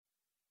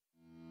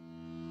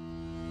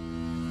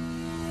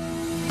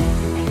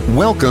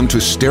Welcome to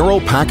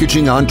Sterile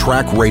Packaging on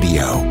Track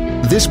Radio.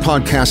 This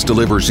podcast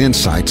delivers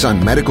insights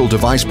on medical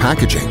device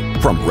packaging,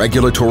 from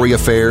regulatory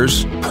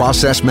affairs,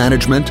 process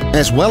management,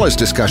 as well as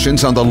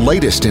discussions on the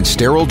latest in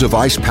sterile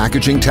device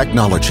packaging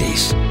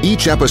technologies.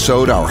 Each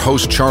episode, our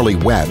host Charlie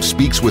Webb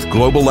speaks with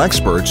global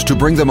experts to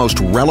bring the most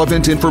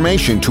relevant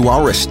information to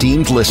our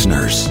esteemed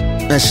listeners.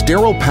 As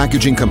sterile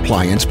packaging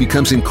compliance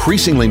becomes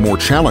increasingly more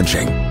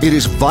challenging, it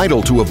is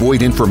vital to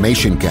avoid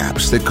information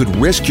gaps that could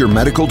risk your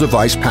medical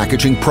device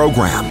packaging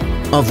program.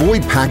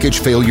 Avoid package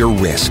failure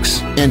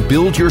risks and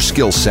build your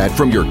skill set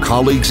from your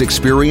colleagues'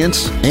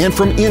 experience and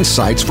from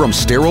insights from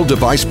sterile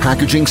device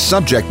packaging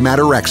subject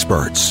matter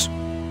experts.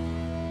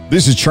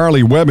 This is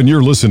Charlie Webb, and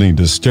you're listening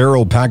to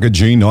Sterile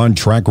Packaging on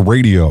Track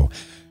Radio.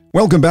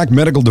 Welcome back,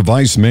 medical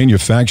device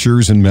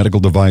manufacturers and medical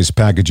device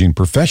packaging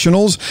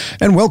professionals,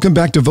 and welcome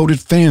back, devoted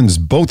fans,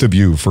 both of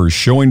you, for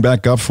showing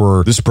back up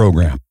for this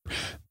program.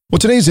 Well,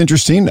 today's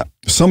interesting.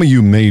 Some of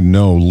you may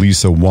know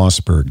Lisa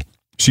Wasberg.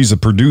 She's a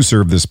producer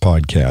of this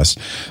podcast,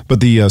 but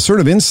the sort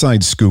of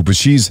inside scoop is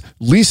she's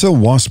Lisa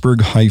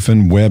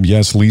Wasberg-Webb.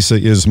 Yes, Lisa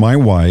is my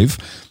wife.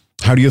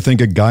 How do you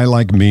think a guy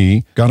like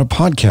me got a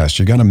podcast?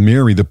 You got to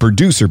marry the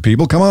producer,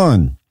 people. Come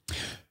on.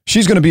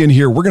 She's going to be in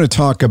here. We're going to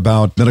talk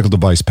about medical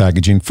device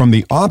packaging from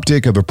the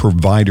optic of a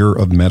provider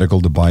of medical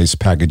device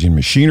packaging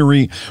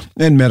machinery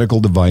and medical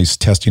device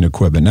testing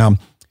equipment. Now,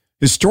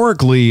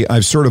 historically,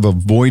 I've sort of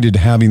avoided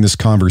having this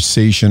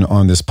conversation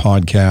on this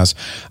podcast.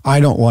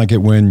 I don't like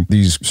it when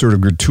these sort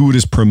of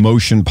gratuitous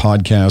promotion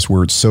podcasts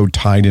where it's so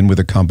tied in with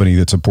a company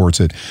that supports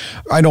it.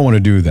 I don't want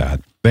to do that.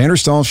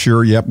 Vanderstall,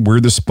 sure, yep, we're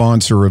the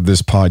sponsor of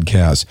this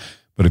podcast.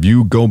 But if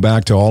you go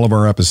back to all of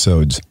our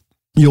episodes,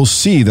 you'll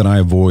see that I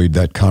avoid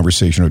that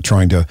conversation of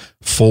trying to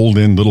fold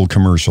in little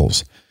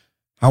commercials.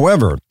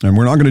 However, and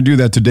we're not going to do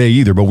that today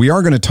either, but we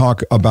are going to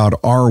talk about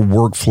our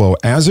workflow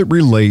as it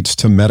relates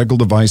to medical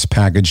device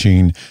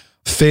packaging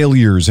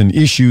failures and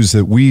issues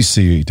that we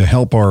see to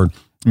help our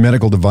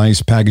medical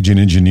device packaging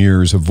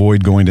engineers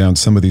avoid going down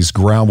some of these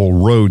gravel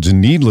roads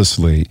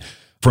needlessly.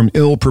 From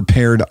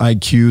ill-prepared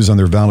IQs on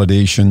their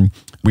validation,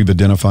 we've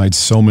identified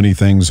so many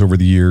things over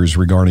the years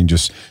regarding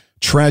just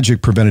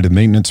tragic preventative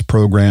maintenance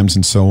programs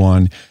and so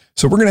on.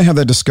 So we're going to have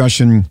that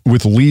discussion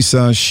with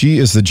Lisa. She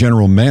is the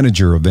general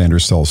manager of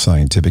Vanderstall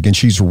Scientific, and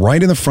she's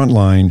right in the front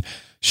line.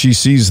 She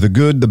sees the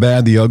good, the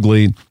bad, the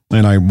ugly,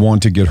 and I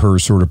want to get her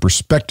sort of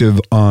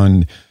perspective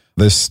on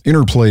this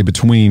interplay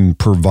between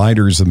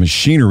providers of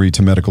machinery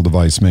to medical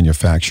device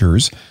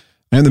manufacturers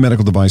and the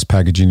medical device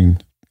packaging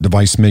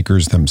device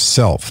makers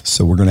themselves.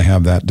 So we're going to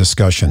have that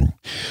discussion.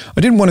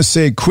 I did want to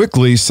say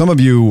quickly, some of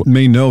you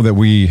may know that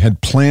we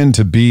had planned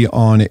to be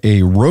on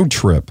a road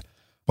trip.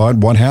 But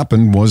what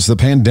happened was the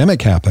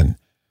pandemic happened.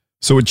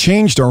 So it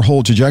changed our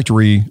whole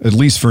trajectory, at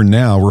least for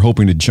now. We're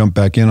hoping to jump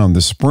back in on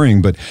the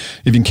spring. But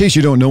if in case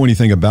you don't know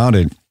anything about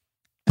it,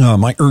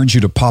 I urge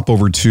you to pop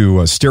over to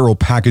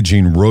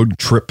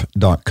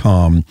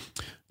sterilepackagingroadtrip.com.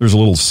 There's a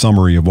little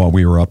summary of what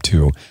we were up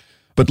to.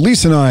 But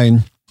Lisa and I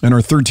and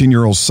our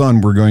 13-year-old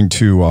son, we're going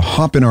to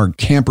hop in our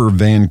camper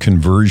van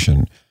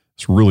conversion.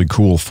 It's a really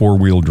cool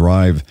four-wheel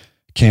drive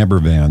camper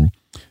van.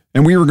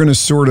 And we were going to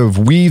sort of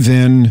weave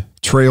in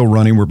trail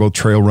running. We're both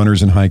trail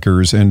runners and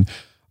hikers, and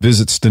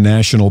visits to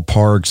national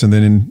parks. And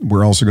then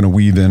we're also going to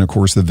weave in, of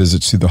course, the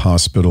visits to the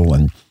hospital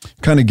and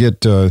kind of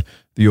get the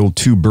old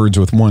two birds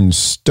with one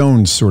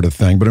stone sort of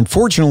thing. But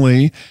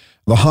unfortunately,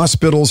 the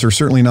hospitals are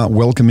certainly not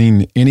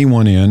welcoming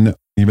anyone in,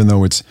 even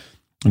though it's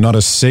not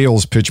a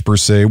sales pitch per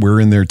se.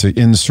 We're in there to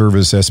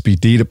in-service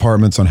SPD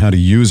departments on how to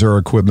use our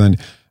equipment,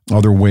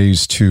 other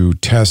ways to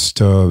test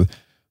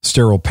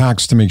sterile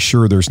packs to make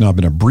sure there's not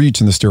been a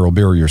breach in the sterile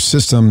barrier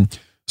system.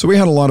 So we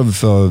had a lot of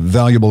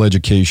valuable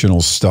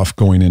educational stuff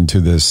going into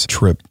this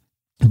trip.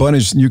 But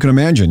as you can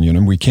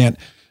imagine, we can't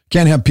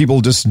have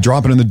people just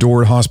dropping in the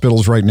door at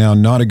hospitals right now.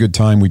 Not a good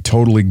time. We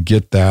totally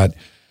get that.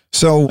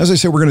 So as I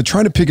said, we're going to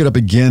try to pick it up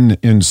again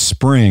in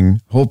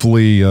spring.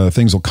 Hopefully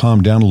things will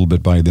calm down a little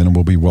bit by then and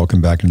we'll be welcome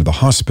back into the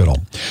hospital.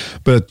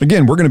 But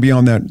again, we're going to be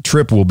on that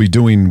trip. We'll be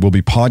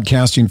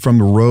podcasting from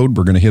the road.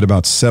 We're going to hit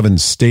about 7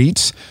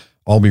 states.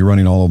 I'll be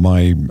running all of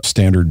my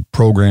standard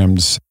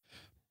programs,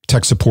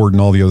 tech support,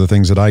 and all the other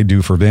things that I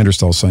do for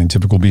Vanderstall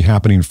Scientific will be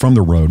happening from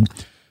the road.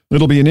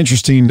 It'll be an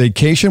interesting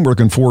vacation. We're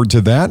looking forward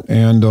to that.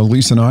 And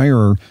Lisa and I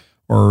are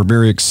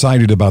very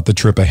excited about the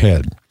trip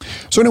ahead.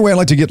 So anyway, I'd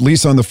like to get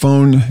Lisa on the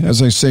phone.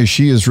 As I say,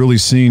 she has really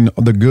seen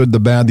the good, the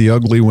bad, the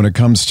ugly when it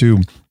comes to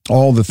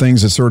all the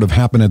things that sort of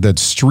happen at that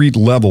street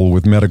level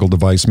with medical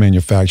device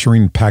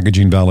manufacturing,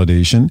 packaging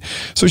validation.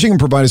 So she can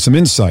provide us some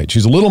insight.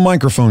 She's a little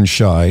microphone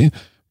shy,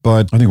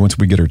 but I think once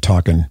we get her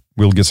talking,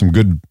 we'll get some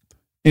good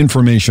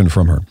information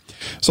from her.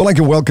 So I'd like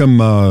to welcome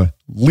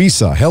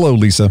Lisa. Hello,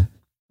 Lisa.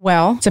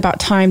 Well, it's about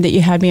time that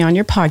you had me on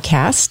your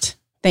podcast.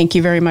 Thank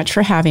you very much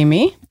for having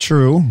me.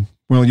 True.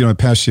 Well, I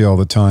pass you all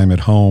the time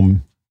at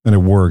home and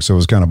at work, so it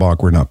was kind of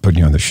awkward not putting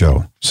you on the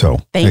show. So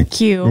thank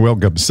you. You're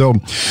welcome. So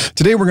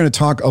today we're going to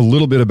talk a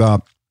little bit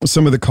about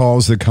some of the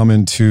calls that come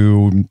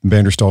into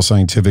Vanderstall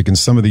Scientific and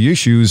some of the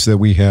issues that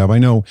we have. I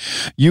know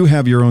you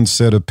have your own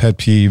set of pet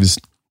peeves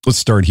let's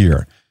start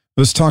here.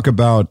 Let's talk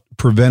about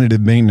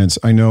preventative maintenance.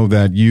 I know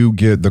that you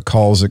get the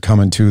calls that come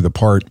into the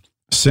part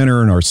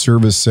center and our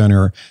service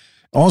center.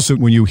 Also,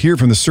 when you hear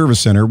from the service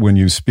center, when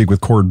you speak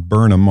with Cord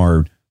Burnham,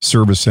 our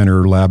service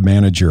center lab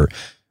manager,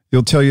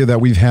 he'll tell you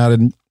that we've had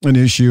an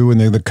issue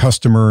and the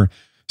customer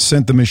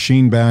sent the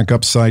machine back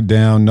upside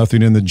down,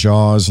 nothing in the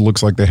jaws,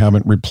 looks like they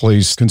haven't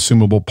replaced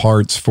consumable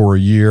parts for a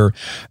year.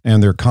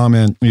 And their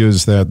comment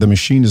is that the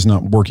machine is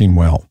not working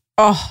well.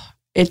 Oh,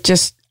 I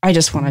just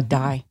want to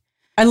die.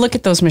 I look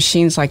at those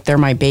machines like they're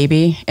my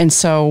baby. And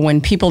so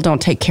when people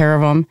don't take care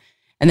of them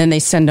and then they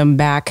send them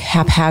back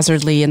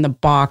haphazardly in the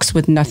box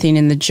with nothing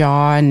in the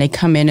jaw and they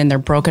come in and they're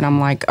broken, I'm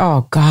like,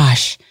 oh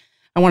gosh,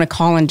 I want to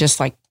call and just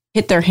like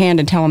hit their hand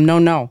and tell them,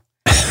 no,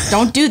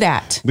 don't do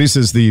that.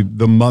 Lisa's the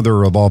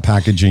mother of all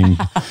packaging,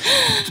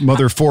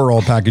 mother for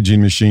all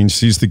packaging machines.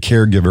 She's the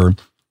caregiver.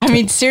 I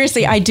mean,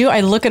 seriously, I do. I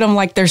look at them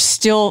like they're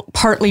still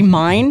partly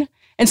mine.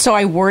 And so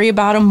I worry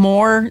about them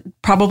more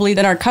probably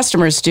than our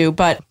customers do.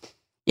 But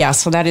yeah,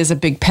 so that is a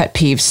big pet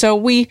peeve. So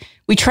we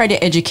try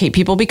to educate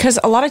people because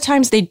a lot of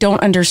times they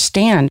don't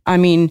understand. I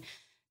mean,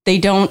 they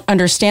don't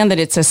understand that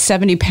it's a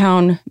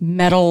 70-pound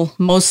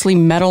mostly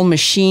metal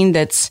machine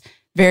that's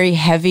very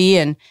heavy.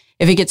 And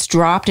if it gets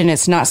dropped and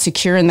it's not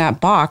secure in that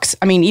box,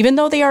 I mean, even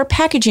though they are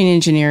packaging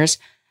engineers,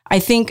 I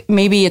think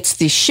maybe it's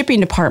the shipping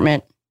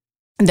department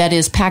that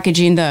is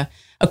packaging the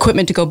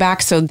equipment to go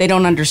back. So they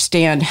don't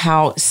understand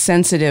how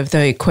sensitive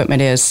the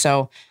equipment is.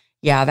 So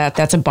yeah,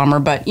 that's a bummer.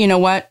 But you know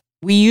what?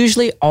 We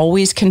usually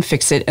always can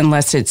fix it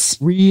unless it's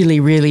really,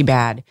 really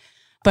bad.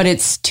 But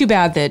it's too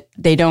bad that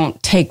they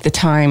don't take the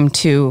time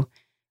to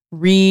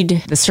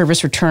read the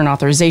service return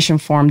authorization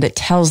form that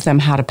tells them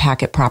how to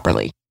pack it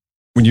properly.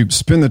 When you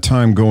spend the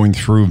time going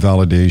through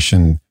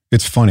validation,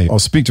 it's funny. I'll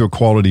speak to a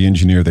quality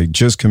engineer. They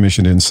just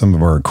commissioned in some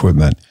of our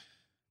equipment.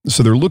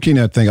 So they're looking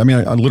at things. I mean,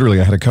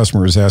 I had a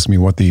customer who's asked me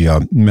what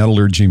the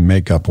metallurgy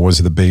makeup was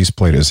of the base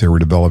plate as they were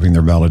developing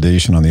their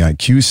validation on the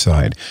IQ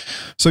side.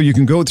 So you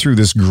can go through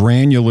this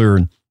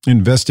granular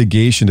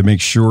investigation to make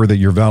sure that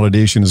your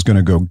validation is going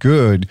to go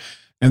good.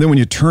 And then when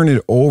you turn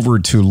it over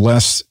to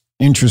less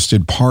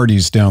interested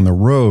parties down the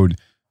road,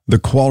 the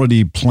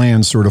quality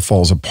plan sort of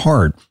falls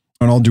apart.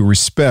 And all due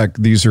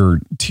respect, these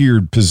are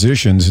tiered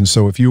positions. And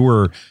so if you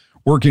were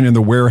working in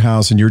the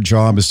warehouse and your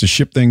job is to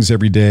ship things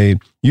every day,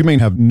 you may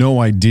have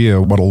no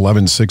idea what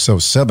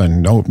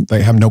 11607,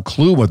 they have no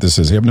clue what this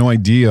is. They have no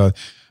idea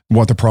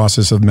what the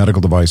process of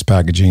medical device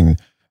packaging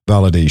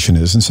validation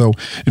is. And so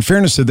in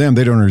fairness to them,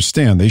 they don't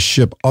understand. They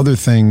ship other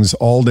things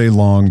all day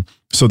long.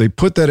 So they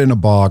put that in a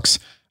box.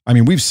 I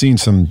mean, we've seen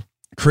some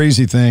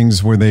crazy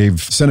things where they've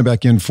sent it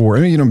back in for, I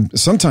mean,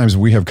 sometimes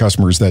we have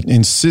customers that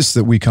insist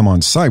that we come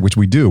on site, which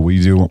we do.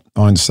 We do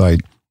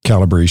on-site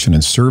calibration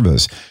and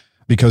service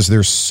because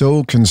they're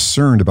so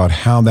concerned about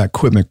how that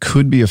equipment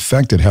could be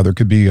affected, how there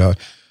could be an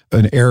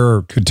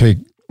error could take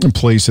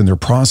place in their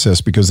process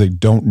because they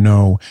don't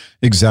know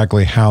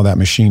exactly how that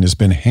machine has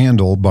been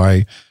handled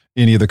by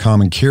any of the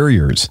common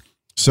carriers.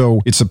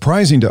 So it's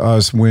surprising to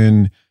us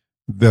when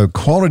the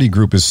quality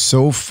group is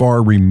so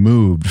far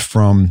removed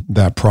from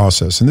that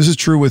process. And this is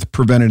true with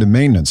preventative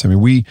maintenance. I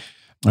mean,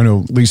 I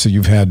know, Lisa,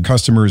 you've had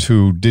customers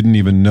who didn't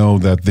even know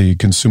that the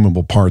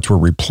consumable parts were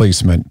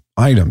replacement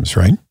items,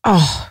 right?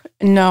 Oh,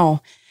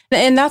 no.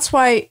 And that's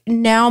why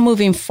now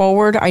moving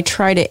forward, I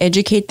try to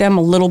educate them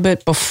a little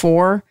bit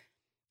before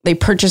they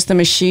purchase the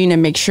machine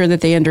and make sure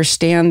that they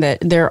understand that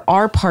there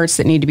are parts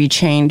that need to be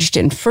changed.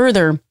 And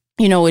further,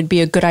 it'd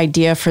be a good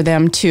idea for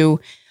them to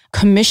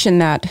commission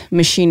that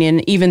machine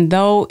in, even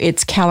though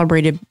it's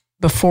calibrated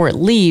before it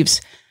leaves,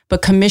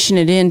 but commission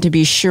it in to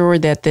be sure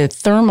that the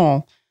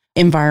thermal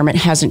environment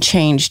hasn't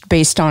changed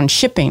based on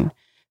shipping.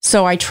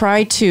 So I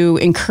try to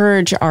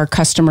encourage our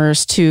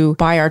customers to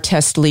buy our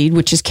test lead,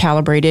 which is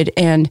calibrated,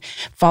 and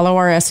follow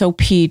our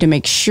SOP to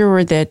make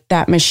sure that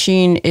that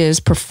machine is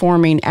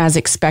performing as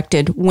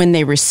expected when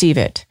they receive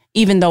it,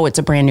 even though it's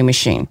a brand new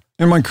machine.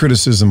 And my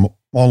criticism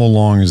all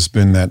along has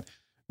been that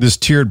this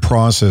tiered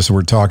process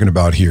we're talking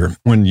about here,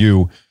 when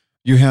you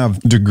have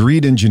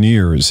degreed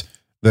engineers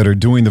that are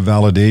doing the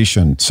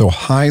validation, so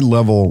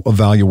high-level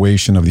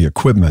evaluation of the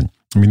equipment.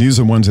 I mean, these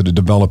are ones that have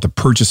developed the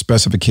purchase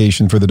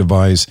specification for the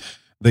device.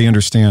 They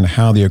understand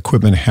how the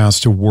equipment has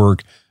to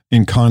work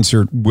in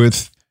concert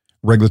with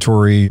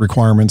regulatory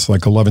requirements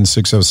like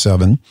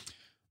 11607.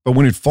 But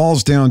when it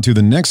falls down to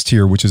the next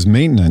tier, which is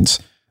maintenance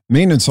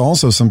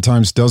also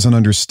sometimes doesn't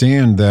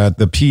understand that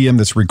the PM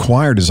that's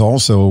required is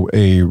also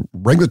a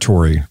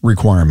regulatory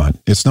requirement.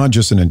 It's not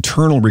just an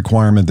internal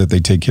requirement that they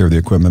take care of the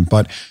equipment,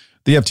 but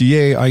the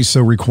FDA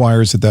ISO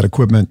requires that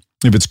equipment,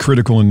 if it's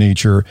critical in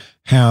nature,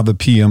 have a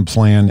PM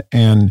plan.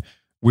 And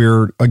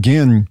we're,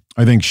 again,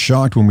 I think,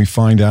 shocked when we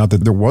find out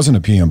that there wasn't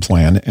a PM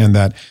plan and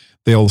that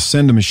they'll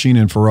send a machine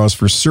in for us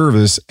for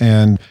service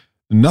and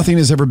nothing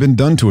has ever been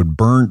done to it,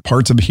 burnt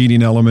parts of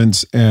heating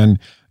elements. And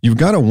you've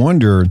got to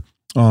wonder,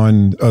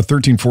 on a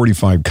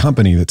 1345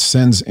 company that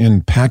sends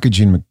in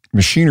packaging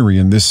machinery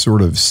in this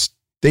sort of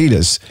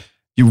status,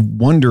 you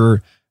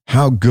wonder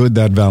how good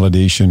that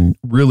validation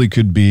really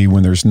could be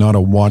when there's not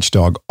a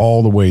watchdog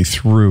all the way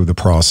through the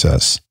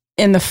process.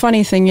 And the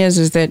funny thing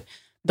is that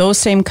those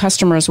same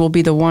customers will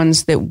be the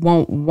ones that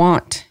won't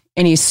want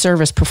any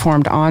service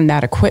performed on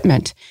that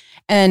equipment.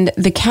 And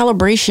the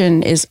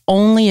calibration is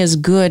only as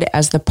good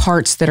as the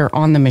parts that are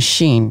on the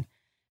machine.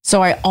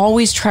 So I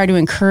always try to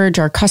encourage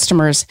our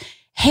customers,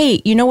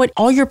 hey, you know what?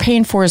 All you're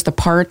paying for is the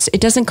parts. It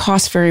doesn't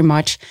cost very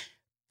much.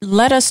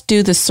 Let us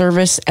do the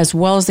service as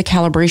well as the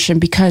calibration,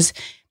 because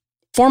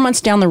 4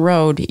 months down the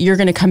road, you're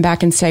going to come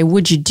back and say,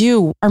 would you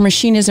do? Our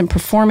machine isn't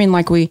performing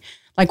like we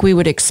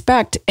would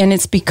expect. And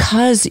it's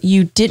because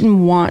you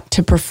didn't want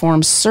to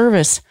perform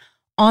service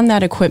on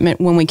that equipment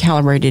when we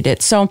calibrated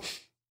it. So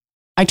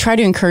I try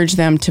to encourage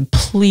them to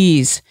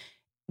please,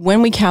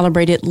 when we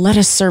calibrate it, let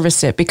us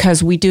service it,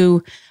 because we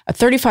do a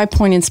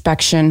 35-point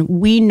inspection.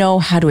 We know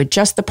how to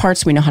adjust the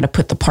parts. We know how to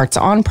put the parts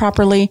on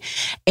properly.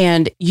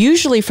 And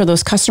usually for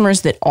those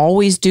customers that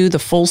always do the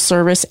full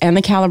service and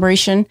the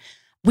calibration,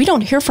 we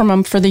don't hear from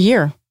them for the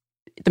year.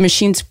 The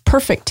machine's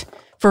perfect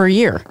for a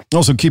year.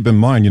 Also keep in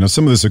mind,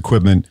 some of this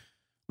equipment,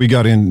 we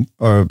got in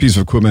a piece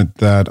of equipment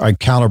that I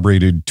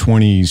calibrated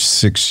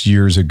 26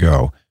 years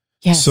ago.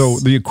 Yes. So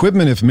the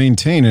equipment, if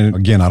maintained, and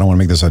again, I don't want to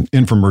make this an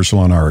infomercial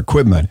on our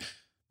equipment,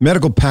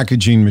 medical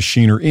packaging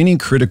machine or any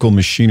critical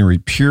machinery,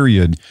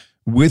 period,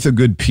 with a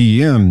good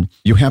PM,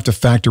 you have to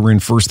factor in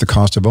first the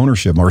cost of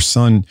ownership. Our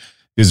son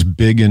is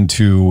big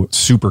into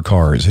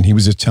supercars, and he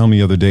was just telling me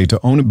the other day, to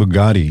own a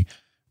Bugatti,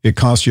 it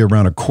costs you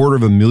around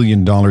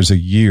 $250,000 a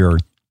year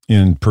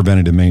in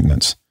preventative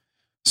maintenance.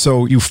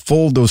 So you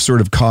fold those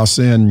sort of costs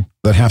in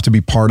that have to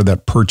be part of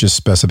that purchase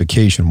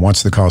specification.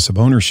 What's the cost of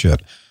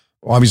ownership?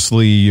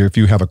 Obviously, if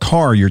you have a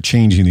car, you're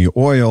changing the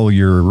oil,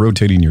 you're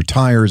rotating your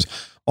tires.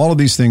 All of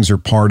these things are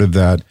part of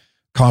that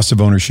cost of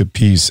ownership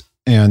piece.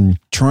 And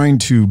trying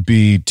to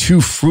be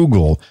too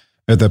frugal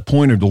at that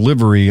point of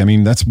delivery, I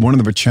mean, that's one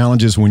of the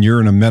challenges when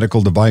you're in a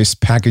medical device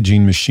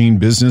packaging machine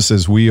business,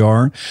 as we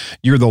are.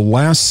 You're the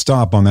last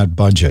stop on that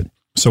budget.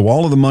 So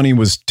all of the money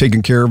was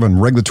taken care of on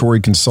regulatory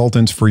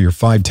consultants for your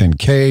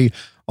 510K,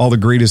 all the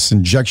greatest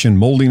injection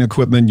molding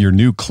equipment, your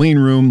new clean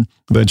room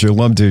that you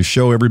love to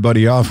show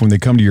everybody off when they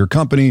come to your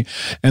company.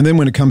 And then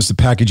when it comes to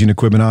packaging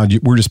equipment,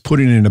 we're just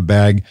putting it in a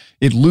bag.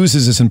 It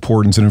loses its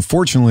importance. And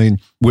unfortunately,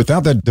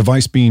 without that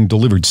device being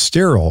delivered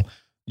sterile,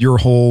 your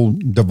whole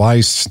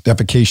device,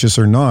 efficacious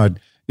or not,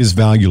 is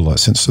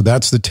valueless. And so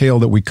that's the tale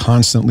that we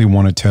constantly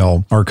want to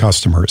tell our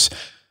customers.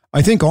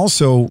 I think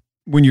also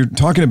when you're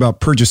talking about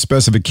purchase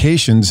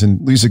specifications,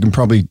 and Lisa can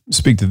probably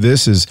speak to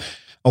this, is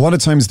a lot of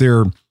times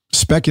they're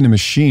speccing a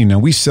machine. Now,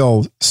 we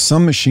sell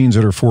some machines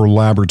that are for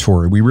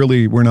laboratory.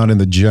 We're not in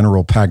the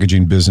general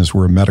packaging business.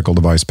 We're a medical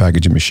device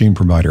packaging machine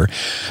provider,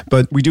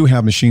 but we do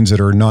have machines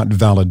that are not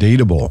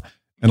validatable.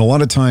 And a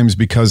lot of times,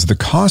 because the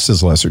cost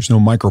is less, there's no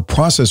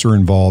microprocessor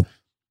involved.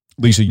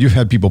 Lisa, you've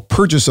had people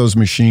purchase those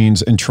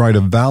machines and try to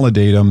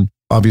validate them,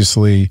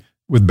 obviously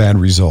with bad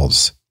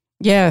results.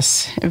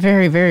 Yes,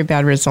 very, very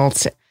bad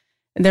results.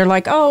 They're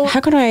like, oh,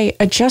 how can I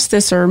adjust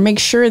this or make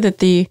sure that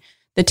the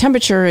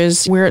temperature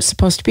is where it's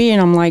supposed to be? And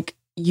I'm like,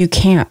 you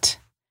can't.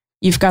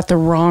 You've got the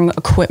wrong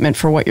equipment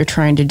for what you're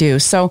trying to do.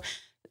 So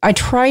I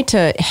try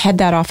to head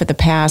that off at the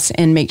pass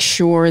and make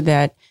sure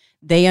that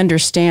they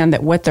understand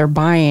that what they're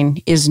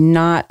buying is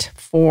not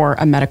for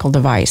a medical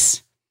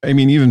device. I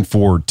mean, even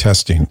for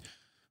testing.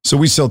 So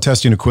we sell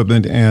testing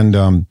equipment, and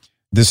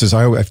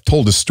I've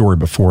told this story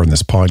before in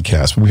this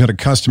podcast. We had a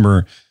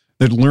customer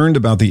that learned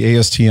about the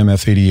ASTM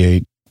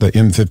F88, the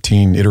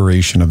M15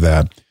 iteration of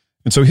that.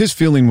 And so his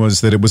feeling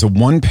was that it was a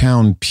 1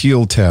 pound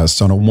peel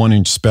test on a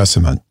 1-inch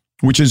specimen,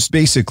 which is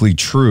basically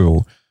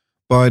true,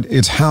 but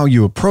it's how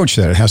you approach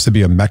that. It has to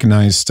be a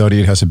mechanized study.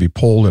 It has to be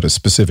pulled at a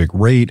specific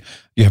rate.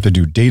 You have to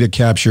do data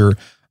capture.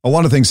 A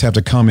lot of things have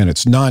to come in.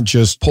 It's not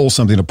just pull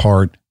something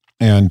apart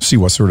and see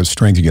what sort of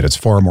strength you get. It's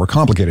far more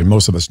complicated.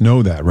 Most of us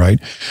know that, right?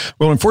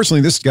 Well,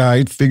 unfortunately, this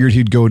guy figured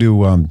he'd go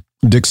to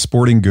Dick's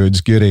Sporting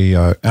Goods, get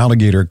a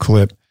alligator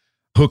clip,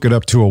 hook it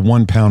up to a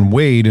 1 pound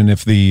weight. And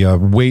if the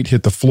weight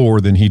hit the floor,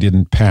 then he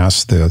didn't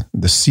pass the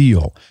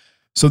seal.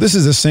 So this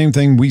is the same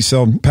thing we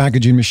sell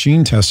packaging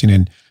machine testing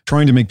and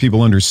trying to make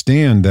people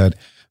understand that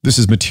this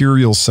is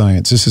material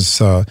science. This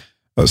is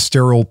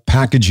sterile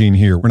packaging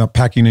here. We're not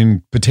packing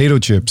in potato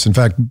chips. In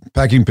fact,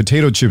 packing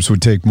potato chips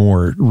would take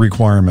more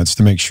requirements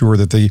to make sure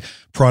that the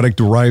product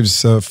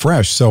arrives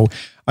fresh. So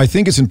I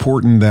think it's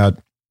important that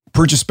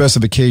purchase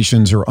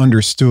specifications are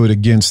understood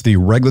against the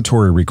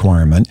regulatory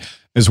requirement,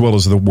 as well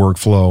as the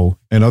workflow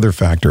and other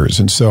factors.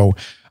 And so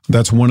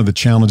that's one of the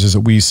challenges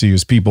that we see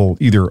is people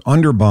either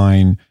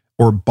underbuying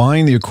or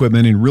buying the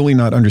equipment and really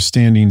not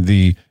understanding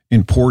the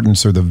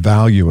importance or the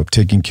value of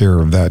taking care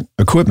of that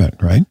equipment,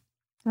 right?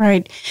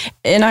 Right.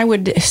 And I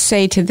would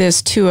say to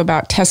this too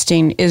about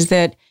testing is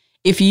that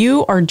if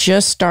you are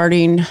just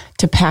starting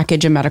to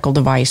package a medical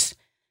device,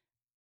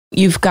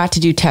 you've got to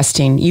do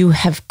testing. You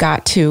have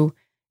got to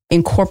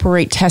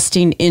incorporate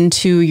testing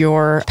into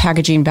your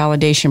packaging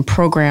validation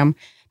program,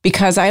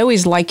 because I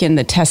always liken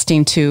the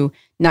testing to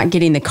not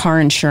getting the car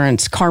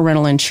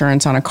rental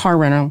insurance on a car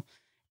rental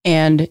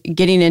and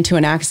getting into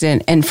an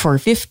accident, and for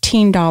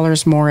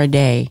 $15 more a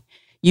day,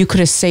 you could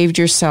have saved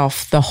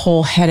yourself the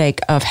whole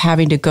headache of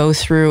having to go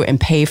through and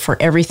pay for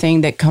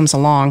everything that comes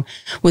along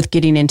with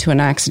getting into an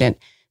accident.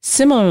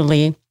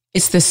 Similarly,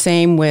 it's the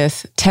same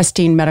with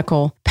testing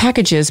medical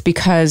packages,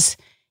 because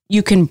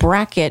you can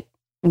bracket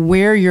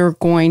where you're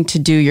going to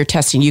do your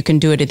testing. You can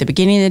do it at the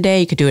beginning of the day.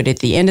 You can do it at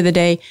the end of the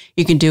day.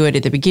 You can do it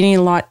at the beginning of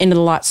the lot, end of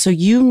the lot. So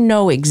you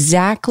know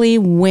exactly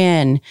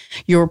when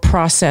your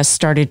process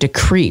started to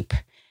creep.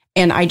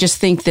 And I just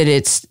think that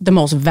it's the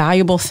most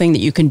valuable thing that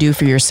you can do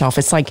for yourself.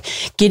 It's like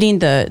getting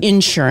the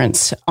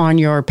insurance on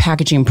your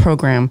packaging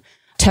program.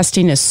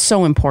 Testing is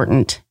so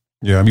important.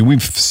 Yeah, I mean,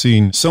 we've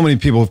seen so many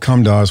people have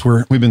come to us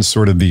where we've been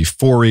sort of the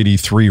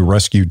 483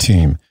 rescue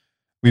team.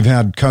 We've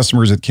had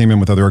customers that came in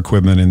with other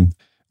equipment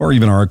or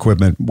even our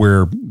equipment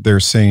where they're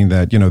saying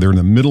that, they're in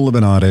the middle of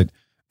an audit.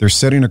 They're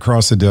sitting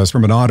across the desk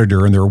from an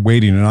auditor and they're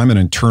waiting. And I'm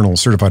an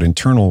certified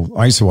internal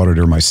ISO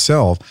auditor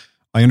myself.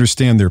 I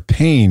understand their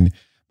pain.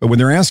 But when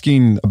they're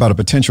asking about a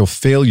potential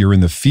failure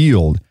in the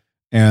field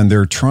and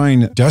they're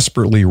trying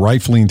desperately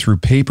rifling through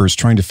papers,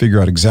 trying to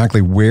figure out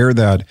exactly where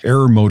that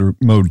error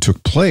mode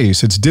took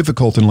place, it's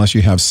difficult unless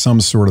you have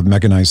some sort of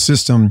mechanized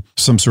system,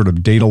 some sort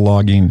of data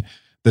logging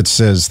that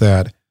says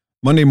that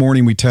Monday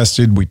morning we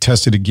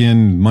tested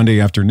again Monday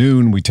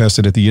afternoon, we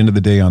tested at the end of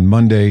the day on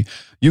Monday.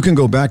 You can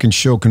go back and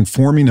show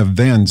conforming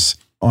events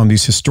on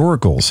these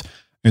historicals.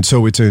 And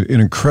so it's an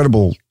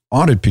incredible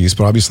audit piece,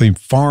 but obviously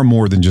far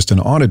more than just an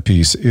audit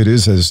piece. It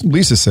is, as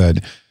Lisa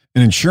said,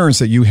 an insurance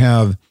that you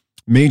have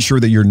made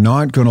sure that you're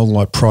not going to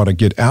let product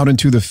get out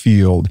into the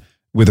field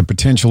with a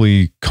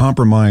potentially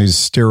compromised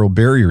sterile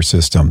barrier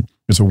system.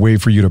 There's a way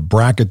for you to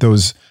bracket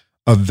those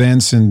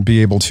events and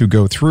be able to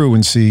go through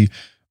and see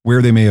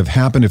where they may have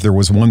happened if there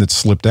was one that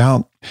slipped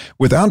out.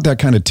 Without that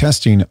kind of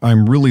testing,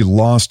 I'm really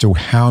lost to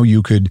how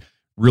you could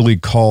really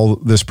call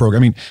this program.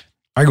 I mean,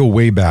 I go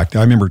way back.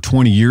 I remember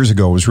 20 years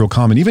ago, it was real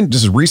common, even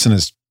just as recent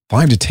as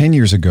 5 to 10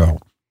 years ago,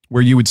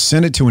 where you would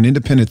send it to an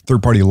independent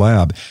third-party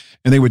lab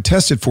and they would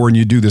test it for, and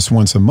you do this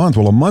once a month.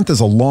 Well, a month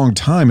is a long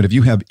time. And if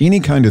you have any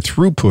kind of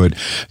throughput,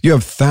 you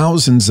have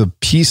thousands of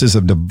pieces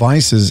of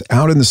devices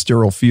out in the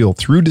sterile field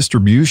through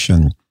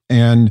distribution.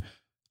 And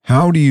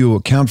how do you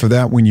account for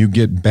that when you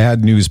get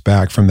bad news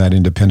back from that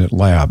independent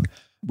lab?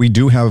 We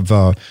do have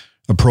a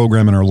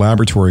program in our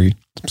laboratory.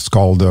 It's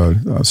called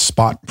a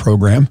SPOT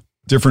program,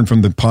 different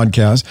from the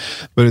podcast,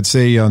 but it's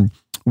a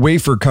way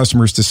for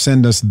customers to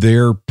send us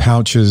their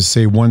pouches,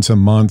 say once a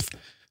month,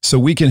 so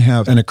we can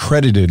have an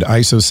accredited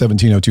ISO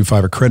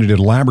 17025 accredited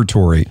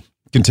laboratory,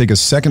 can take a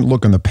second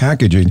look on the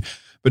packaging,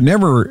 but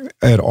never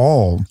at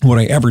all would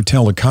I ever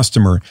tell a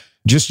customer,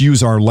 just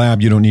use our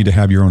lab. You don't need to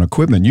have your own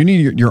equipment. You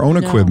need your own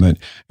equipment.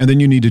 And then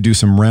you need to do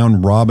some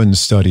round robin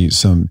studies,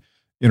 some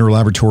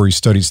interlaboratory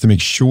studies to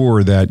make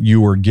sure that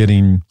you are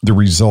getting the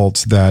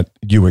results that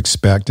you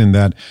expect and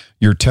that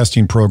your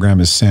testing program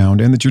is sound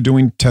and that you're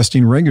doing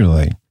testing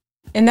regularly.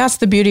 And that's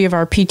the beauty of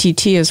our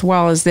PTT as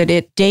well, is that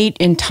it date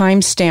and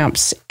time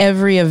stamps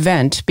every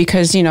event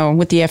because,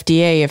 with the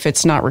FDA, if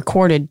it's not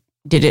recorded,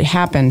 did it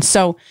happen?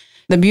 So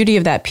the beauty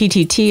of that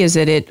PTT is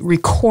that it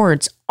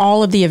records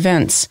all of the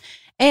events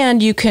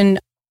and you can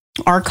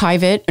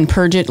archive it and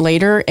purge it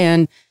later.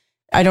 And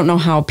I don't know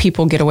how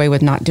people get away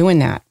with not doing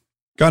that.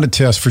 Got to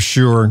test for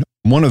sure.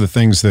 One of the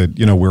things that,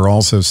 we're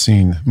also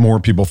seeing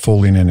more people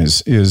folding in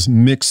is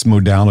mixed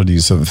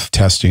modalities of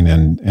testing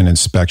and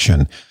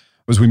inspection.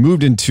 As we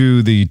moved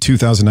into the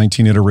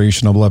 2019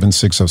 iteration of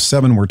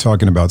 11607, we're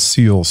talking about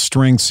seal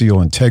strength,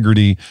 seal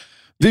integrity.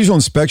 Visual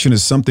inspection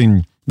is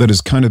something that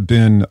has kind of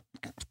been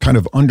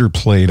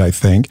underplayed, I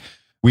think.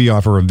 We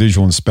offer a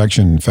visual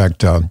inspection. In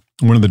fact,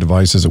 one of the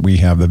devices that we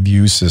have, the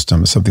View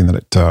system, is something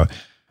that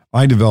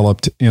I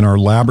developed in our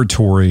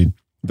laboratory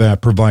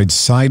that provides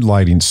side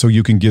lighting so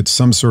you can get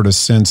some sort of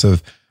sense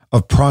of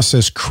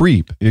process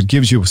creep. It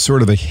gives you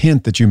sort of a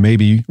hint that you may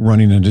be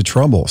running into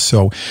trouble.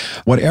 So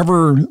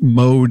whatever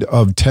mode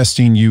of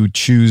testing you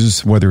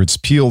choose, whether it's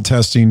peel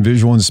testing,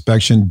 visual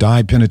inspection,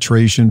 dye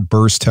penetration,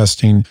 burst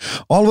testing,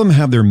 all of them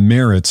have their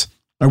merits.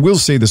 I will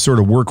say the sort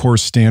of workhorse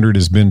standard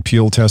has been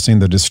peel testing.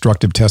 The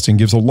destructive testing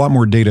gives a lot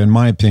more data, in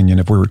my opinion.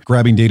 If we're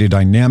grabbing data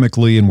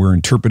dynamically and we're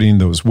interpreting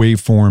those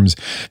waveforms,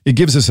 it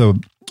gives us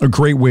a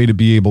great way to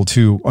be able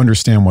to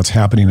understand what's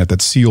happening at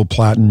that seal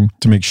platen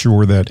to make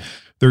sure that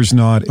there's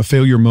not a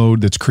failure mode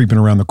that's creeping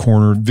around the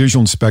corner.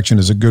 Visual inspection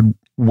is a good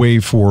way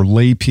for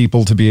lay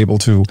people to be able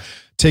to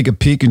take a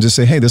peek and just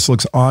say, hey, this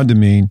looks odd to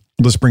me.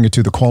 Let's bring it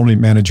to the quality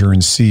manager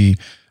and see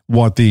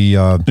what the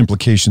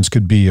implications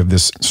could be of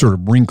this sort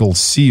of wrinkled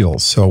seal.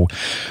 So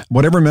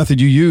whatever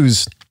method you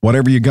use,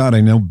 whatever you got,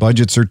 I know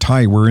budgets are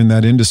tight. We're in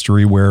that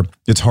industry where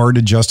it's hard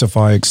to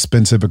justify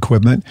expensive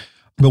equipment.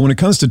 But when it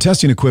comes to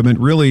testing equipment,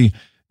 really,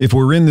 if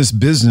we're in this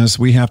business,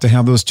 we have to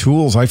have those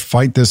tools. I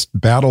fight this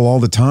battle all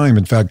the time.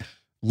 In fact,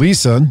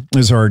 Lisa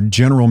is our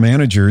general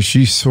manager.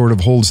 She sort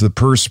of holds the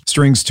purse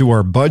strings to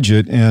our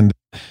budget. And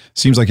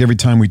Seems like every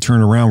time we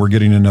turn around, we're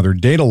getting another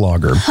data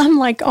logger. I'm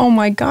like, oh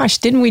my gosh,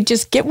 didn't we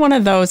just get one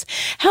of those?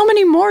 How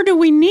many more do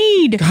we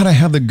need? Gotta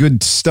have the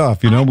good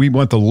stuff. We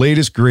want the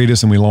latest,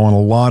 greatest, and we want a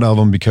lot of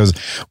them because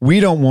we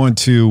don't want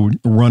to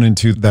run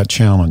into that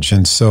challenge.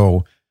 And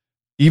so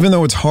even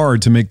though it's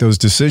hard to make those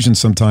decisions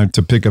sometimes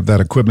to pick up that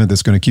equipment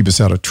that's going to keep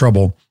us out of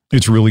trouble,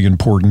 it's really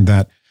important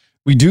that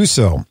we do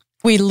so.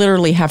 We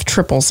literally have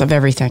triples of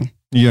everything.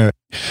 Yeah,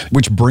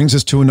 which brings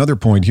us to another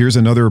point. Here's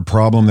another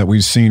problem that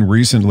we've seen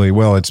recently.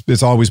 Well,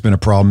 it's always been a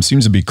problem.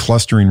 Seems to be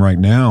clustering right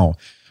now.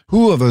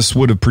 Who of us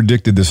would have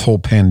predicted this whole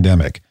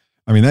pandemic?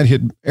 I mean, that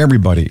hit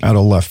everybody out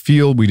of left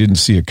field. We didn't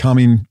see it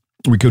coming.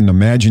 We couldn't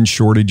imagine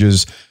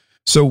shortages.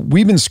 So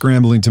we've been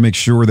scrambling to make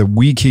sure that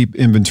we keep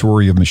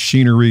inventory of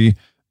machinery,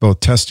 both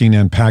testing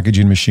and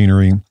packaging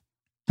machinery.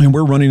 And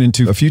we're running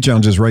into a few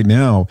challenges right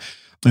now.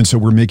 And so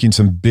we're making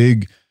some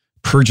big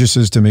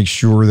purchases to make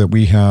sure that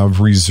we have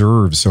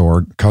reserves so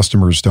our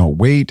customers don't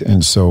wait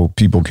and so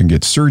people can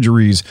get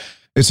surgeries.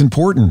 It's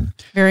important.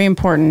 Very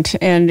important.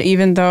 And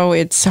even though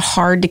it's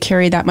hard to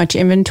carry that much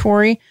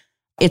inventory,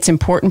 it's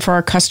important for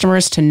our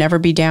customers to never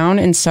be down.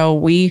 And so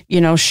we,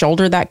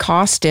 shoulder that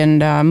cost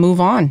and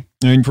move on.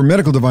 And for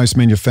medical device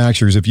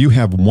manufacturers, if you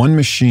have one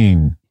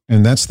machine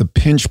and that's the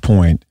pinch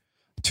point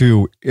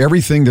to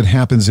everything that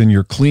happens in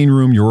your clean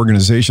room, your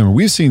organization.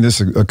 We've seen this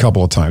a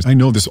couple of times. I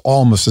know this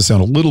all must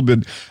sound a little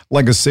bit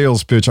like a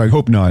sales pitch. I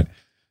hope not.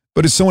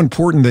 But it's so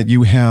important that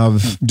you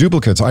have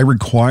duplicates. I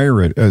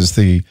require it as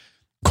the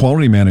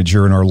quality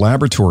manager in our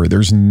laboratory.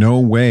 There's no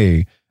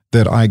way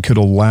that I could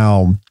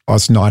allow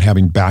us not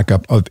having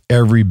backup of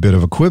every bit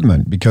of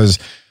equipment because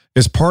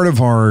as part of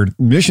our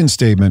mission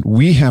statement,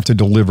 we have to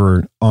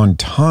deliver on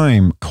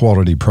time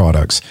quality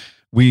products.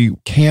 We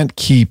can't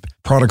keep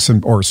products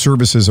or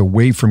services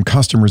away from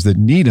customers that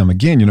need them.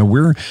 Again,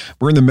 we're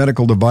in the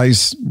medical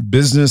device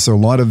business. A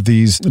lot of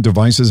these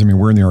devices,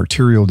 we're in the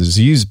arterial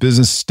disease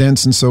business,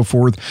 stents and so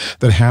forth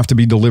that have to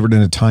be delivered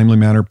in a timely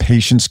manner.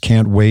 Patients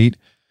can't wait.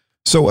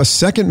 So a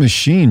second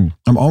machine,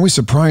 I'm always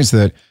surprised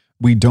that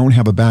we don't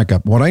have a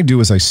backup. What I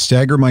do is I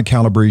stagger my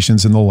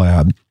calibrations in the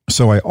lab.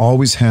 So I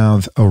always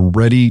have a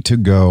ready to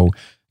go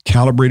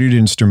calibrated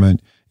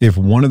instrument. If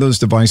one of those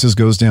devices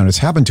goes down, it's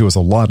happened to us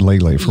a lot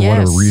lately for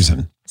whatever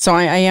reason. So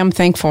I am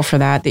thankful for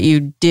that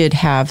you did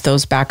have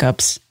those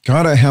backups.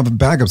 Gotta have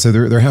backups. So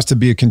there has to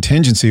be a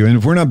contingency. And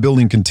if we're not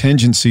building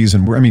contingencies,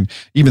 and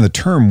even the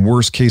term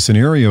worst case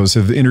scenarios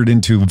have entered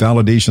into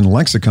validation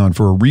lexicon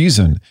for a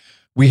reason.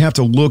 We have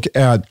to look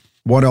at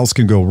what else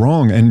can go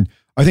wrong. And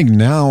I think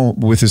now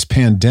with this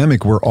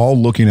pandemic, we're all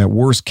looking at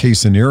worst case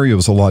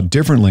scenarios a lot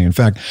differently. In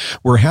fact,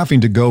 we're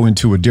having to go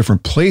into a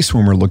different place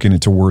when we're looking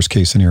into worst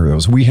case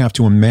scenarios. We have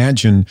to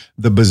imagine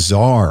the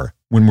bizarre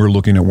when we're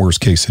looking at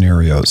worst case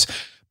scenarios.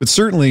 But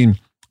certainly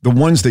the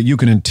ones that you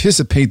can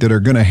anticipate that are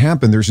going to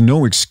happen, there's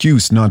no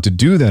excuse not to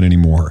do that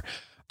anymore.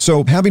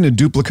 So having a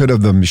duplicate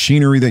of the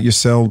machinery that you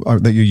sell,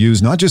 that you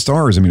use, not just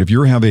ours. If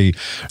you have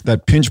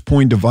that pinch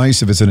point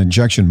device, if it's an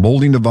injection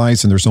molding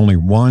device and there's only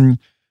one,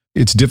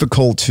 it's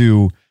difficult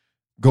to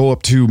go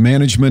up to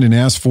management and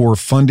ask for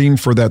funding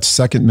for that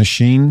second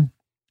machine.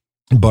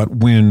 But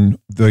when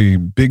the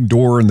big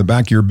door in the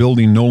back of your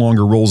building no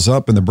longer rolls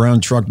up and the brown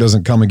truck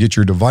doesn't come and get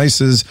your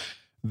devices,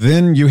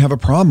 then you have a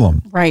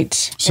problem. Right.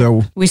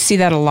 So we see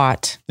that a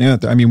lot. Yeah.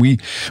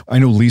 I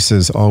know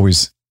Lisa's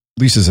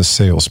a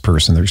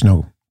salesperson. There's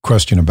no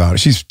question about it.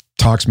 She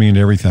talks me into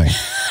everything.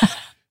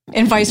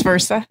 And vice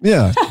versa.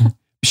 Yeah.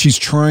 She's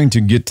trying to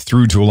get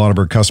through to a lot of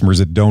our customers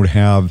that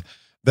have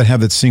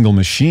that single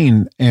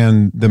machine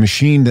and the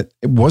machine that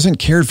wasn't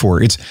cared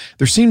for.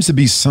 There seems to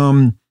be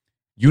some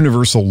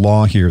universal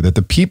law here that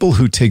the people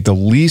who take the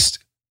least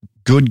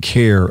good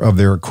care of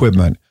their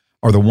equipment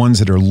are the ones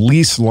that are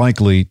least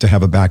likely to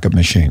have a backup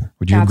machine.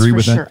 Would you agree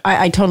with that?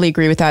 I totally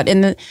agree with that.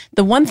 And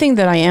the one thing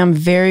that I am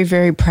very,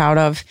 very proud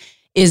of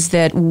is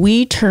that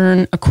we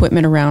turn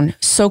equipment around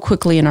so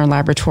quickly in our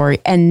laboratory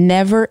and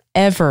never,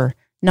 ever,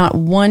 not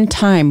one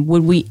time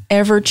would we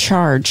ever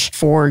charge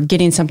for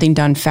getting something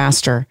done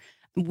faster.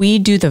 We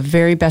do the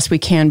very best we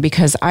can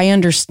because I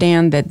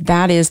understand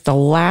that is the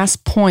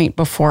last point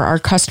before our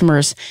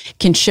customers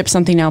can ship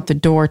something out the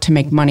door to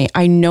make money.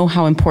 I know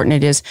how important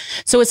it is.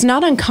 So it's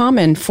not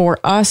uncommon for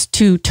us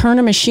to turn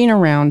a machine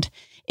around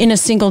in a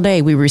single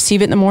day. We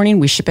receive it in the morning,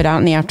 we ship it out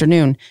in the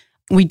afternoon.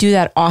 We do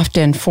that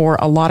often for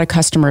a lot of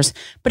customers.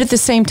 But at the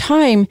same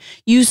time,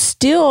 you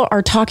still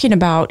are talking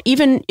about,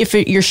 even if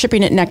you're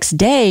shipping it next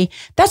day,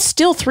 that's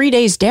still 3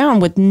 days down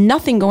with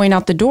nothing going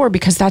out the door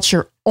because that's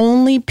your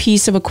only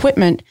piece of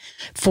equipment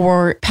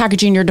for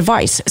packaging your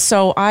device.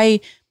 So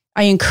I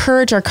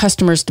encourage our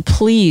customers to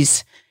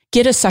please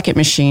get a second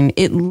machine,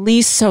 at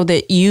least so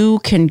that you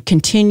can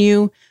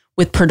continue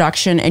with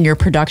production and your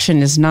production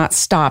is not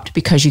stopped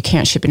because you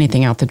can't ship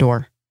anything out the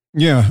door.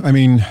 Yeah,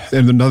 and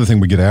another thing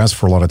we get asked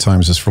for a lot of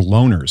times is for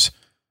loaners.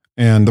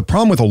 And the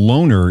problem with a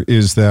loaner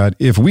is that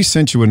if we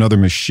sent you another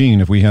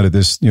machine, if we had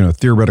this,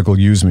 theoretical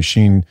used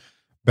machine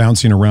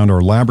bouncing around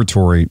our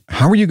laboratory,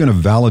 how are you going to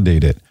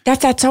validate it?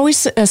 That's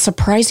always a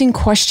surprising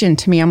question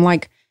to me. I'm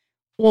like,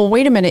 well,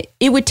 wait a minute,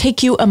 it would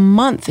take you a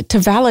month to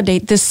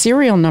validate this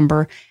serial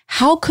number.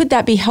 How could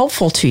that be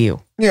helpful to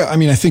you? Yeah, I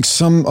mean, I think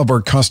some of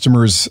our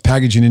customers,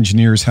 packaging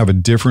engineers, have a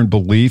different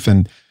belief.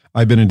 And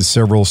I've been into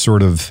several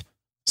sort of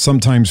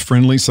sometimes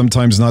friendly,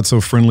 sometimes not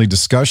so friendly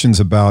discussions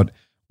about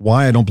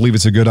why I don't believe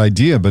it's a good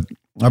idea. But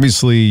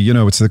obviously, you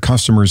know, it's the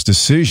customer's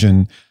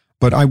decision.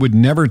 But I would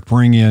never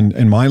bring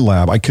in my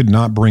lab, I could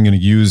not bring in a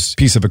used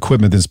piece of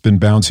equipment that's been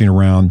bouncing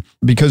around,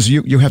 because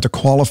you have to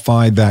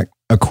qualify that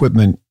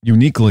equipment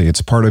uniquely.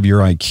 It's part of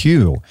your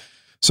IQ.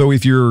 So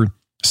if you're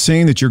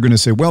saying that you're going to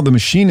say, well, the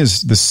machine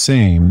is the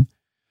same,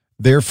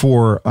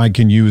 therefore I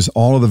can use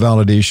all of the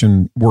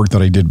validation work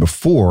that I did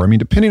before. I mean,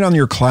 depending on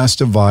your class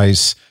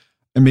device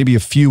and maybe a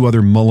few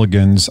other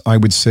mulligans, I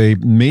would say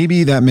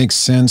maybe that makes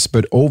sense.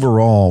 But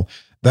overall,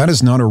 that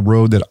is not a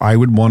road that I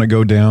would want to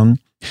go down.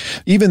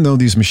 Even though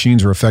these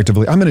machines are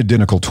effectively, I'm an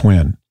identical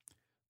twin.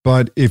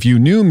 But if you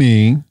knew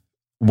me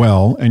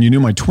well and you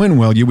knew my twin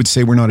well, you would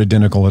say we're not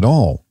identical at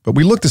all, but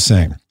we look the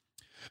same.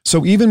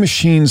 So even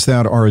machines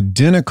that are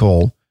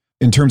identical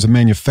in terms of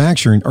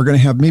manufacturing are going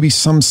to have maybe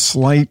some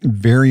slight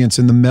variance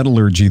in the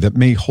metallurgy that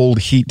may hold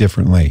heat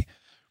differently.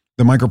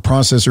 The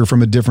microprocessor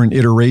from a different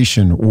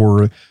iteration,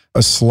 or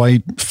a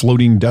slight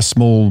floating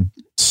decimal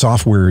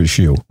software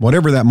issue,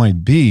 whatever that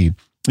might be.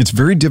 It's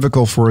very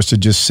difficult for us to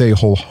just say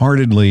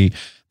wholeheartedly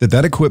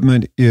that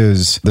equipment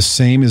is the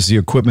same as the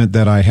equipment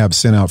that I have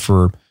sent out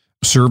for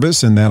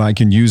service and that I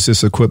can use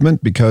this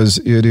equipment because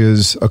it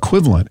is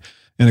equivalent.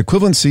 And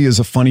equivalency is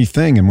a funny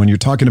thing. And when you're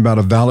talking about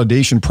a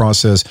validation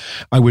process,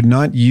 I would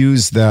not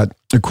use that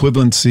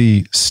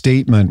equivalency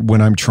statement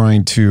when I'm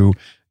trying to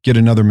get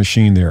another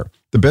machine there.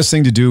 The best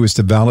thing to do is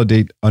to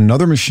validate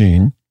another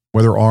machine,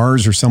 whether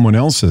ours or someone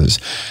else's,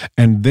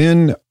 and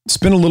then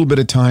spend a little bit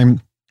of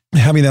time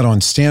having that on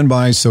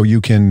standby so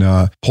you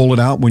can pull it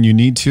out when you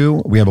need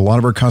to. We have a lot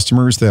of our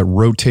customers that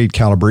rotate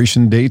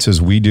calibration dates as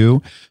we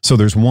do. So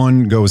there's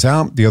one goes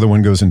out, the other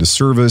one goes into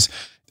service.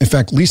 In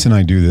fact, Lisa and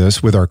I do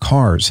this with our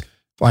cars.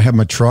 If I have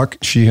my truck,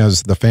 she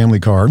has the family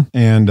car,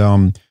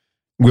 and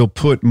we'll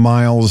put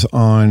miles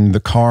on the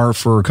car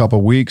for a couple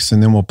of weeks,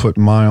 and then we'll put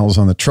miles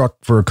on the truck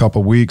for a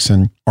couple of weeks.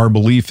 And our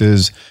belief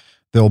is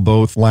they'll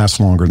both last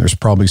longer. There's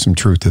probably some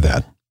truth to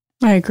that.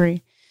 I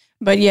agree.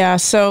 But yeah,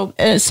 so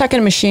a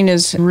second machine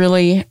is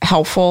really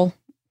helpful.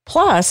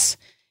 Plus,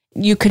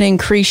 you can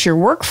increase your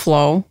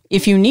workflow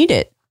if you need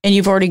it, and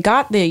you've already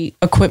got the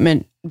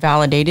equipment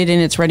validated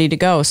and it's ready to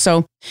go.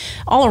 So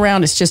all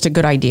around, it's just a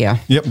good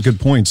idea. Yep, good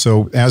point.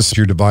 So as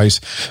your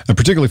device, and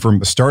particularly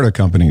from startup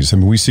companies, I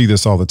mean, we see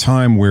this all the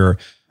time where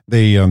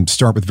they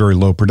start with very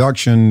low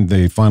production.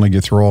 They finally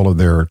get through all of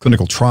their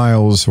clinical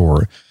trials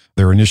or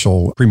their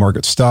initial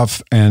pre-market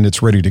stuff, and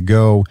it's ready to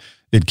go.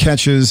 It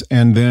catches,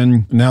 and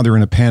then now they're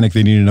in a panic.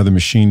 They need another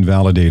machine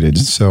validated.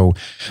 So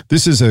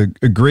this is a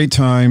great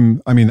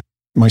time. I mean,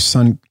 my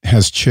son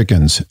has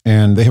chickens,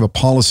 and they have a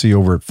policy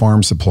over at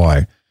Farm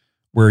Supply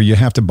where you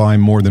have to buy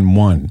more than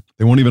one.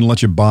 They won't even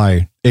let you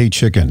buy a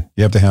chicken.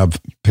 You have to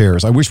have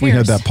pairs. I wish we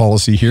had that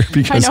policy here,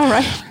 because I know,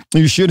 right?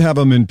 You should have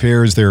them in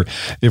pairs there.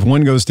 If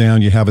one goes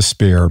down, you have a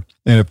spare.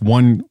 And if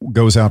one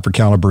goes out for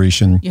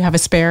calibration, you have a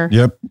spare.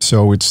 Yep.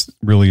 So it's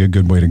really a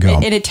good way to go.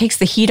 And it takes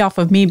the heat off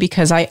of me,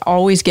 because I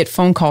always get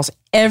phone calls.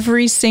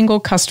 Every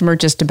single customer,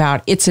 just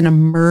about, it's an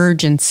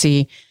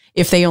emergency.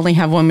 If they only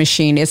have one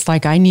machine, it's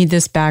like, I need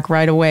this back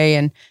right away.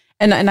 And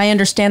I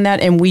understand that.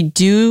 And we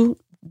do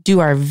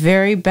our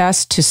very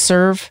best to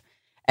serve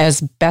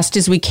as best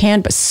as we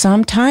can. But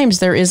sometimes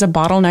there is a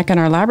bottleneck in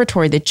our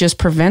laboratory that just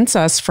prevents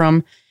us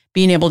from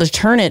being able to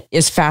turn it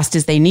as fast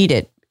as they need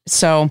it.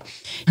 So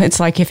it's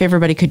like, if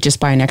everybody could just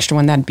buy an extra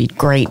one, that'd be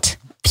great.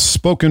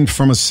 Spoken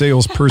from a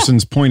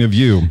salesperson's point of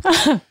view.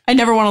 I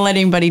never want to let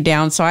anybody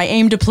down, so I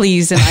aim to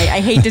please. And I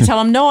hate to tell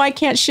them, no, I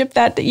can't ship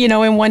that,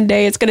 in one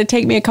day. It's going to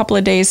take me a couple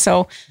of days.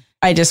 So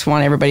I just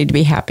want everybody to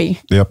be happy.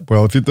 Yep.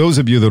 Well, if those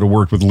of you that have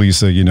worked with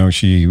Lisa,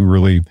 she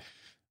really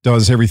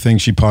does everything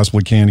she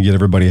possibly can to get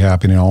everybody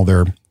happy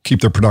and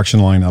keep their production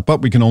line up.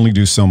 But we can only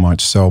do so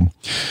much. So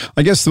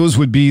I guess those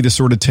would be the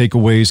sort of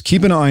takeaways.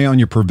 Keep an eye on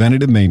your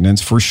preventative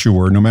maintenance for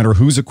sure, no matter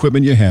whose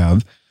equipment you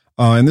have.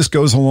 And this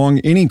goes along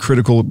any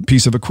critical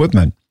piece of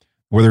equipment,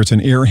 whether it's an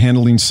air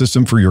handling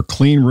system for your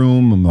clean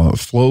room, a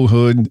flow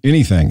hood,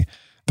 anything.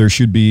 There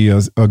should be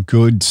a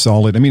good,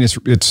 solid,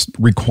 it's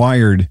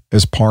required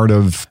as part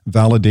of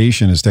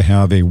validation is to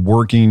have a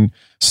working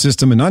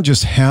system and not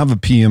just have a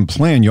PM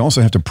plan. You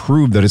also have to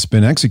prove that it's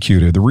been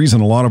executed. The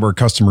reason a lot of our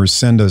customers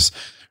send us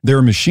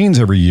their machines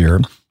every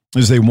year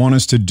is they want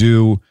us to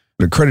do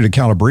an accredited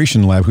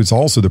calibration lab, who's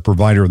also the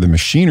provider of the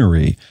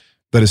machinery,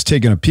 that has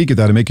taken a peek at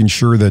that and making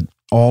sure that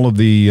all of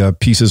the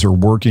pieces are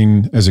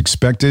working as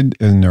expected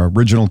in their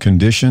original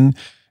condition.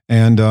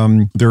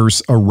 And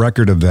there's a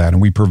record of that.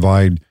 And we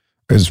provide,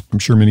 as I'm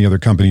sure many other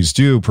companies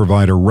do,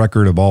 provide a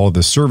record of all of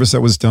the service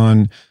that was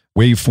done,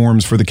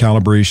 waveforms for the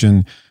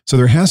calibration. So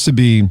there has to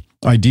be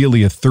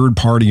ideally a third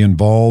party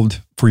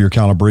involved for your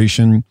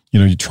calibration.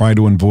 You try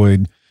to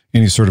avoid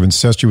any sort of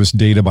incestuous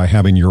data by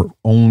having your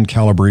own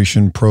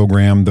calibration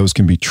program. Those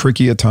can be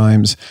tricky at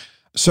times.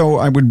 So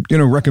I would,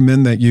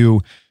 recommend that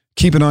you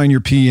keep an eye on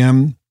your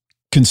PM.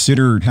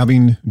 Consider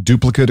having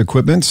duplicate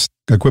equipment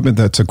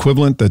that's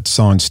equivalent, that's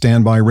on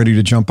standby, ready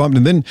to jump up.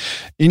 And then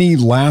any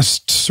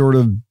last sort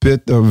of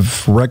bit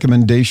of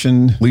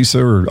recommendation,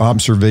 Lisa, or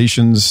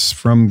observations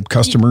from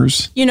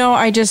customers?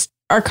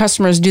 Our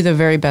customers do the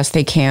very best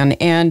they can.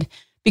 And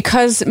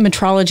because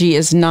metrology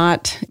is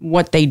not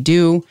what they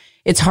do,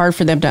 it's hard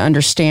for them to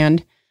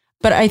understand.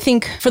 But I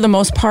think for the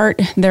most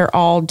part, they're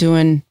all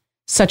doing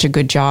such a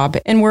good job.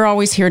 And we're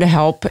always here to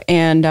help.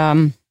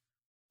 And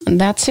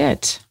that's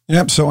it.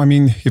 Yep. So,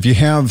 if you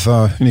have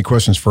any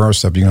questions for our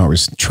stuff, you can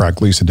always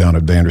track Lisa down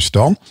at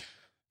Vanderstahl.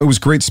 It was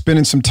great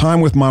spending some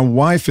time with my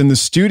wife in the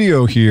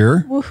studio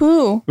here.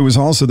 Woohoo. Who was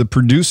also the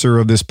producer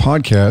of this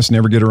podcast.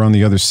 Never get her on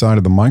the other side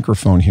of the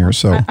microphone here.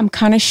 So I'm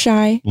kind of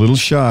shy. A little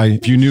shy.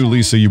 If you knew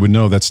Lisa, you would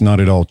know that's not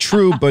at all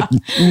true, but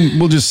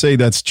we'll just say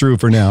that's true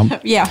for now.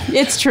 Yeah,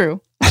 it's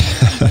true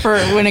for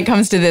when it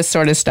comes to this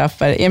sort of stuff.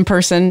 But in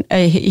person,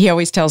 he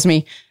always tells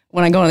me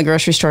when I go to the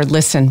grocery store,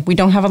 listen, we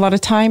don't have a lot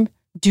of time.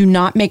 Do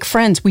not make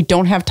friends. We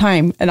don't have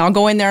time. And I'll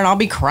go in there and I'll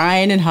be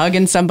crying and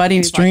hugging somebody.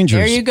 And strangers.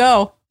 There you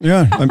go.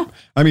 Yeah.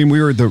 We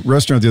were at the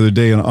restaurant the other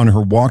day, and on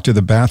her walk to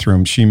the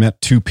bathroom, she met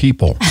 2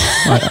 people.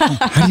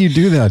 How do you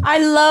do that? I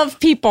love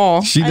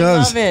people. She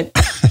does. I love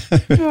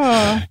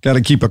it. Got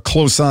to keep a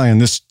close eye on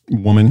this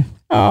woman.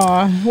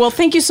 Oh, well,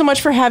 thank you so much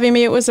for having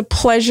me. It was a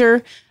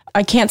pleasure.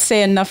 I can't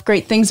say enough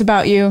great things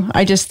about you.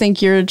 I just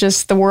think you're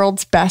just the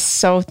world's best.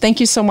 So thank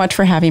you so much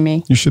for having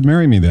me. You should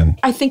marry me then.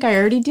 I think I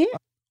already did.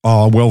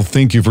 Oh, well,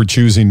 thank you for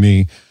choosing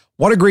me.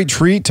 What a great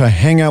treat to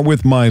hang out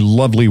with my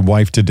lovely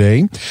wife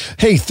today.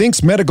 Hey,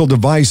 thanks medical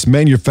device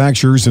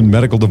manufacturers and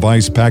medical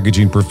device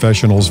packaging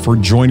professionals for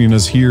joining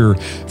us here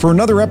for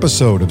another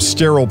episode of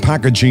Sterile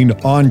Packaging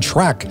on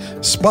Track,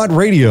 Spot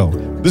Radio.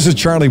 This is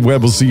Charlie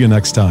Webb. We'll see you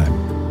next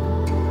time.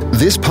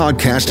 This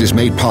podcast is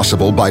made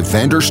possible by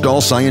Vanderstahl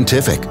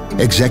Scientific.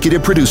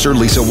 Executive producer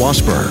Lisa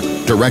Wasper.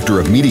 Director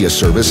of Media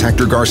Service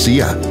Hector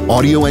Garcia.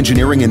 Audio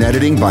engineering and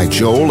editing by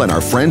Joel and our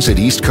friends at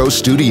East Coast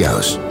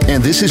Studios.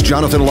 And this is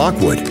Jonathan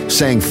Lockwood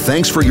saying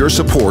thanks for your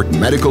support,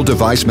 medical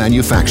device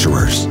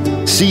manufacturers.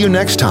 See you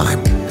next time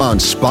on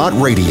Spot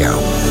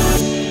Radio.